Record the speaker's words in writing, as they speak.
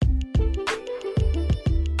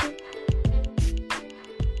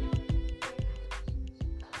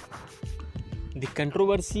The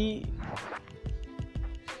controversy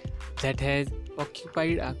that has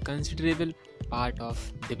occupied a considerable part of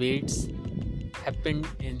debates happened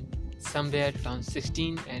in somewhere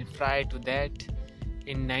 2016 and prior to that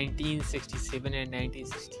in 1967 and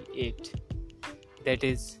 1968. That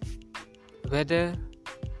is, whether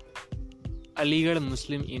Aligarh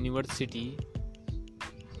Muslim University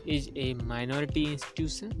is a minority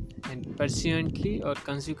institution and pursuantly or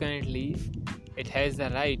consequently it has the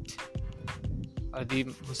right, or the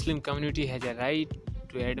Muslim community has a right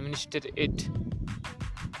to administer it,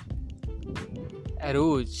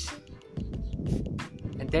 arose,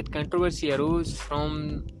 and that controversy arose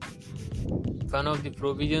from one of the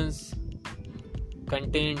provisions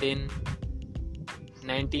contained in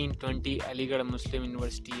 1920 Aligarh Muslim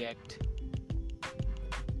University Act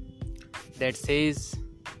that says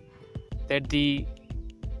that the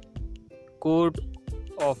code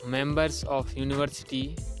of members of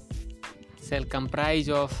university shall comprise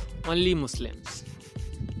of only Muslims.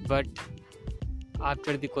 But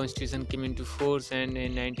after the constitution came into force and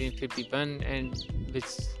in 1951, and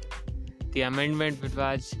which the amendment which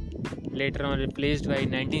was later on replaced by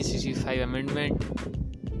 1965 amendment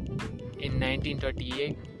in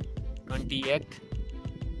 1928 Act,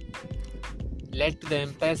 led to the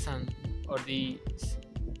impression or the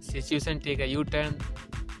situation take a U-turn,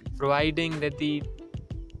 providing that the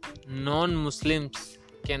non-Muslims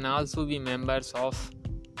can also be members of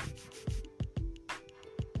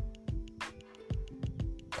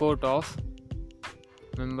court of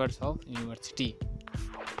members of university.